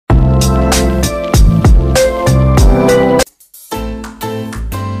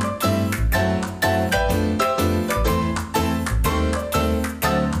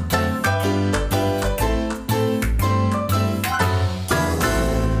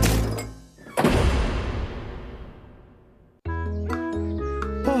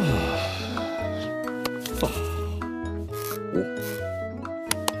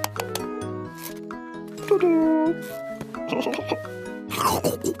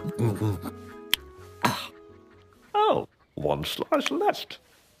one slice left.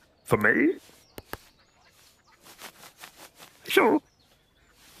 For me? Sure.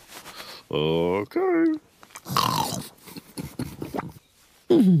 Okay.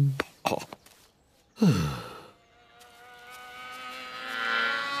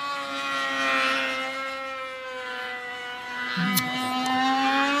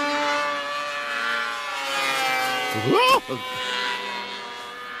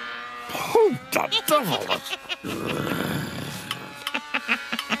 Oh, the devil!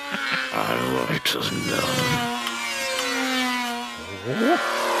 I like to know.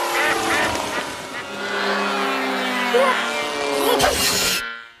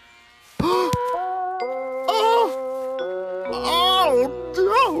 Oh,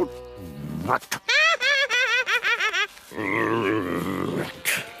 no! What?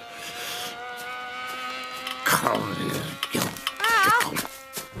 Come here, you.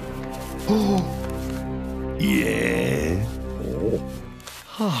 Oh, yeah.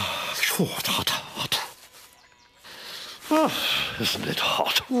 Oh, hot, hot, hot. Oh, isn't it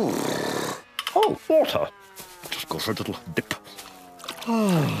hot? Oh, water. Just go for a little dip.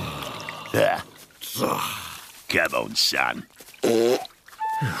 There. Come on, son.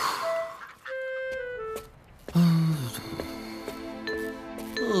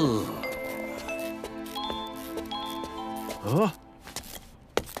 Huh?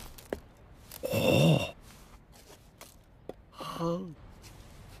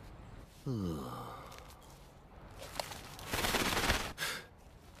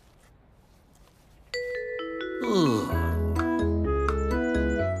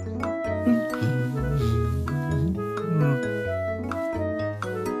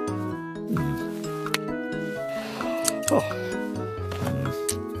 Oh.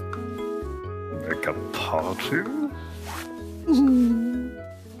 Make a party?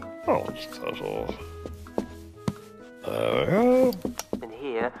 Oh, is that all? And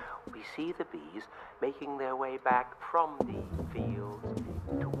here we see the bees making their way back from the fields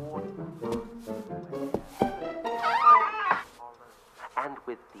toward and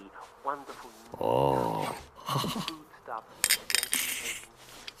with the wonderful foodstuffs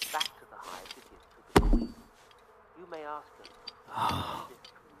back to the hive to give to the queen. You may ask them.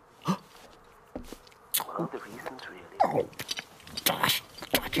 Well, the reason's really. Like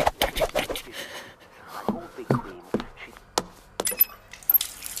all big queens, she.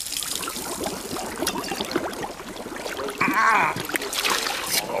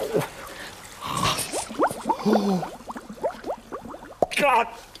 God!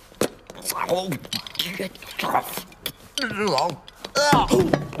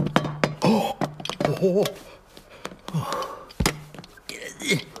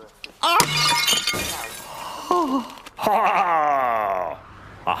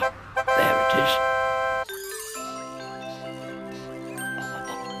 There it is.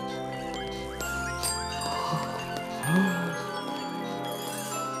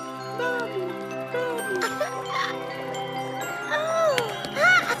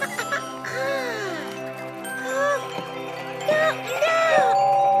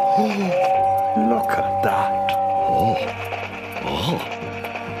 Look at that.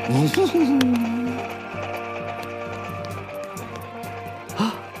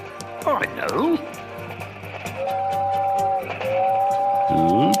 I know.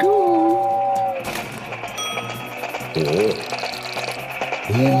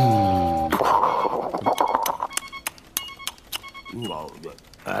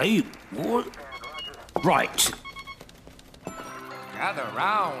 Hey, what? Right. Gather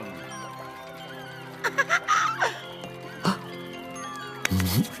round.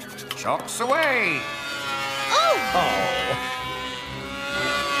 Chocks away.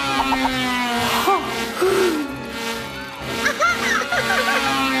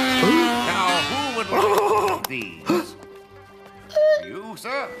 Now, who would like these? You,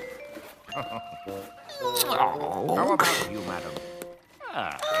 sir? How about you, madam?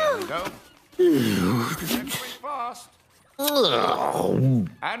 There we go. Very fast.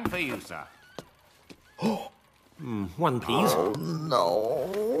 And for you, sir. One, please. Oh,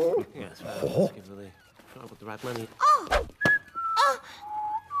 no. Yes, let's give her the right money.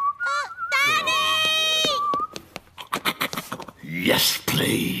 Yes,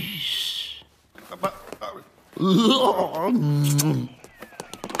 please. Oh,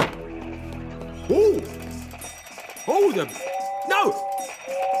 no!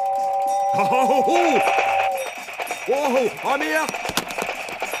 Oh, I'm here!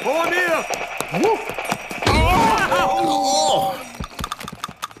 Oh, I'm here! Oh.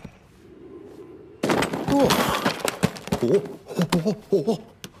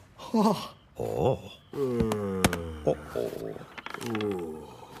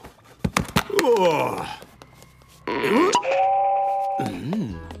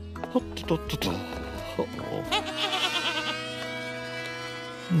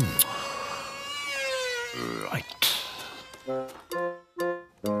 Right.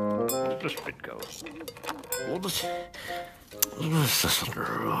 This bit goes. This isn't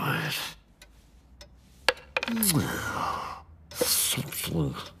right.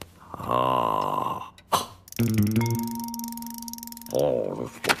 Something. Ah. Oh,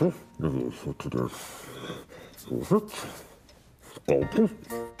 that's better. This is what to do. Is it? Open.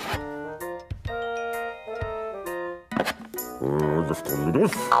 Just only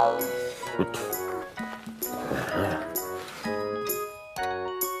this. It.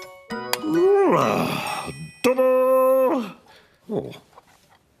 Ta-da! Oh.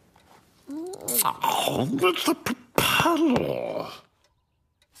 Oh, that's the propeller.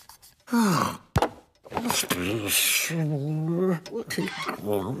 Must be somewhere.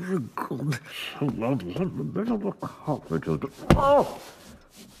 Oh, good. Lovely. In the middle of the carpet. Oh!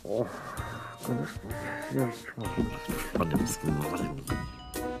 Oh, goodness. Yes. Where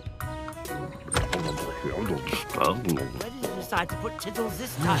did you decide to put Tiddles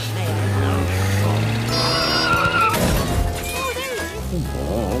this time, man?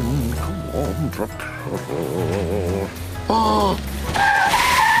 Come on, propeller. Oh!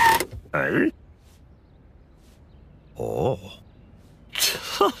 Hey? Oh.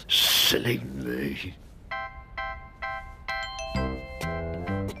 Silly me.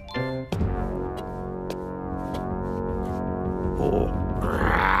 Oh.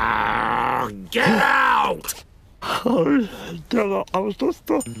 Get out! Oh, Della, I was just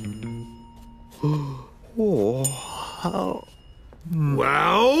Oh, how...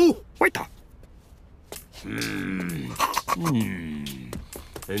 Well? Waiter!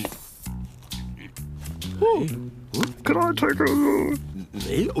 Oh, can I take a...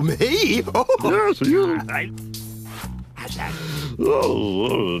 Me? Me? Oh. Yes, you.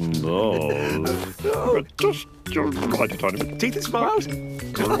 Oh, no. Just right a tiny bit. Teeth and smiles?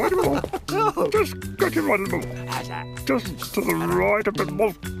 Just right a bit more. Just get it right a bit more. Just to the right a bit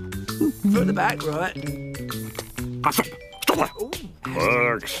more. Further back, right? Stop that.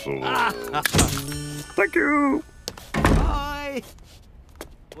 Excellent. Thank you. Bye.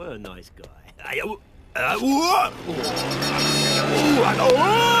 What a nice guy.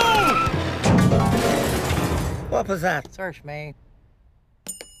 What was that? Search me.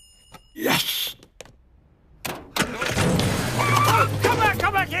 Yes. Come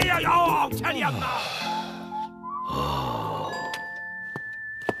back here! Oh, I'll tell you now.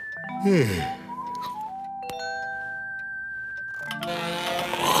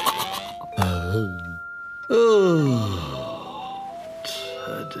 Oh,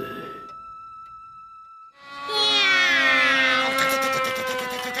 Teddy.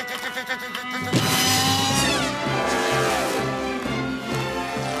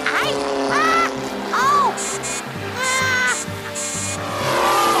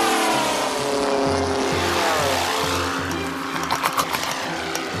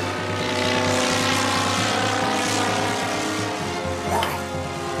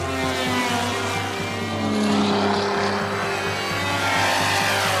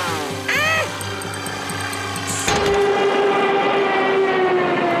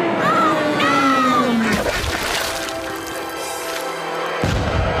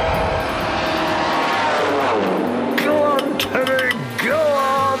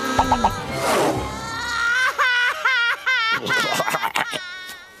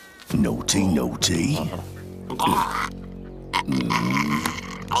 Naughty, naughty.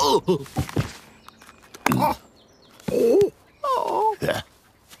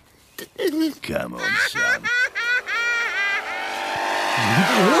 Come on, son.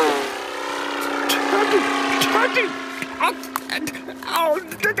 Teddy!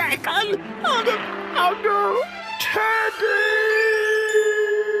 Oh, no! Teddy!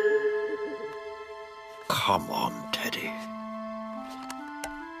 Come on, Teddy.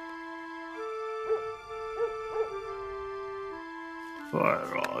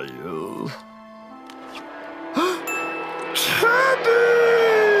 Where are you? Teddy!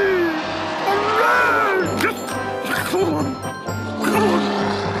 Hooray! Come on! Come on!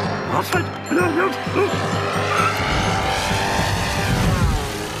 Outside!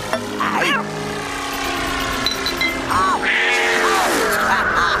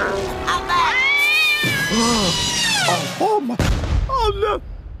 Oh, my! Oh, no!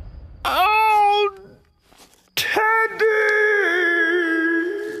 Oh, Teddy!